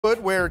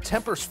Where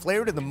tempers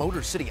flared in the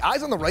Motor City.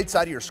 Eyes on the right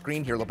side of your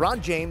screen here.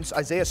 LeBron James,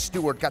 Isaiah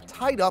Stewart got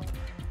tied up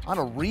on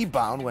a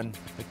rebound when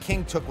the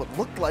King took what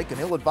looked like an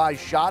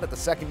ill-advised shot at the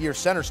second-year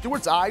center.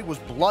 Stewart's eye was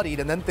bloodied,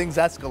 and then things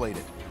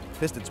escalated.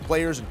 Pistons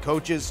players and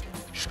coaches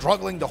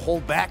struggling to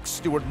hold back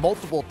Stewart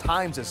multiple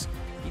times as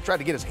he tried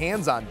to get his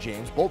hands on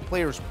James. Both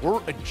players were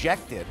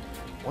ejected.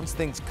 Once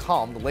things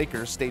calmed, the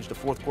Lakers staged a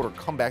fourth-quarter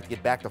comeback to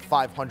get back to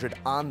 500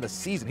 on the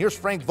season. Here's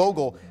Frank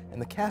Vogel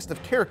and the cast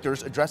of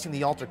characters addressing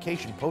the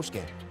altercation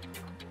postgame.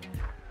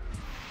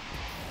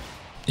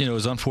 It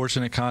was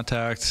unfortunate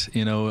contact.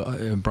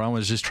 Brown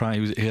was just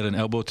trying. He had an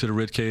elbow to the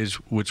ribcage,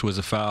 which was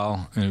a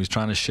foul, and he was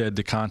trying to shed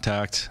the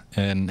contact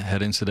and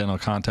had incidental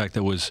contact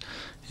that was,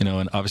 and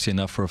obviously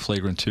enough for a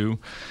flagrant 2.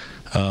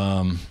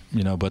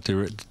 But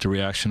the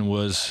reaction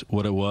was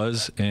what it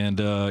was,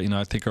 and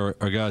I think our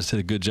guys did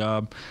a good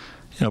job,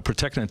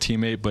 protecting a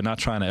teammate, but not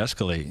trying to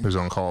escalate. It was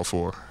uncalled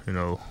for.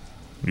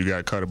 You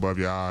got cut above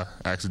your eye,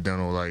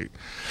 accidental, it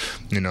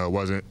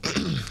wasn't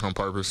on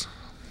purpose,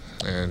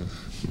 and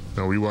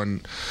we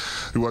wasn't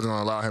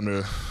gonna allow him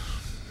to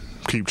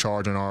keep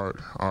charging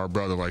our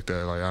brother like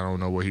that. I don't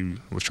know what he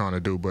was trying to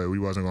do, but we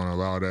wasn't gonna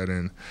allow that,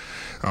 and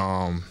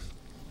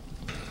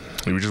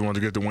we just wanted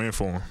to get the win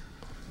for him.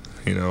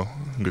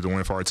 Get the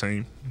win for our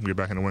team, get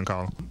back in the win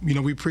column.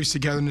 We preach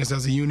togetherness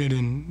as a unit,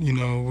 and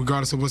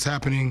regardless of what's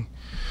happening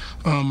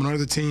on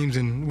other teams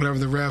and whatever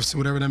the refs,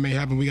 whatever that may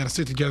happen, we got to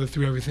stick together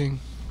through everything.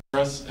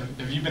 Russ,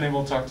 have you been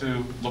able to talk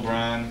to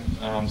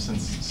LeBron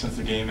since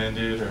the game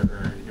ended,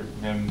 or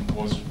him?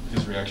 What was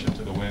his reaction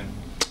to the win?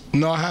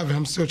 No, I haven't.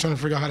 I'm still trying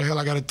to figure out how the hell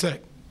I got a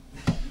tech.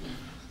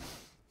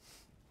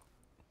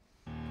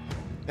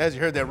 As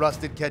you heard there, Russ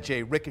did catch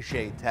a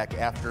ricochet tech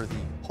after the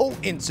whole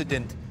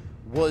incident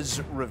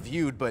was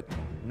reviewed, but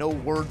no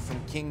word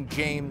from King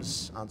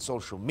James on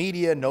social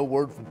media, no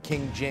word from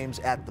King James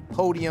at the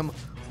podium.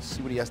 We'll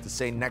see what he has to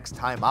say next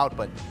time out,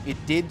 but it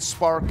did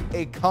spark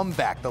a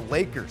comeback. The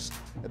Lakers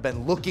have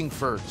been looking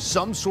for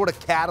some sort of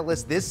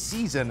catalyst this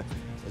season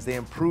as they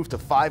improved to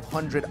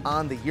 500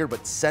 on the year,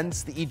 but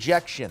since the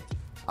ejection,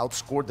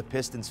 outscored the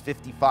Pistons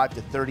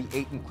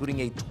 55-38,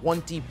 including a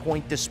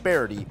 20-point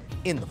disparity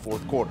in the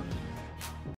fourth quarter.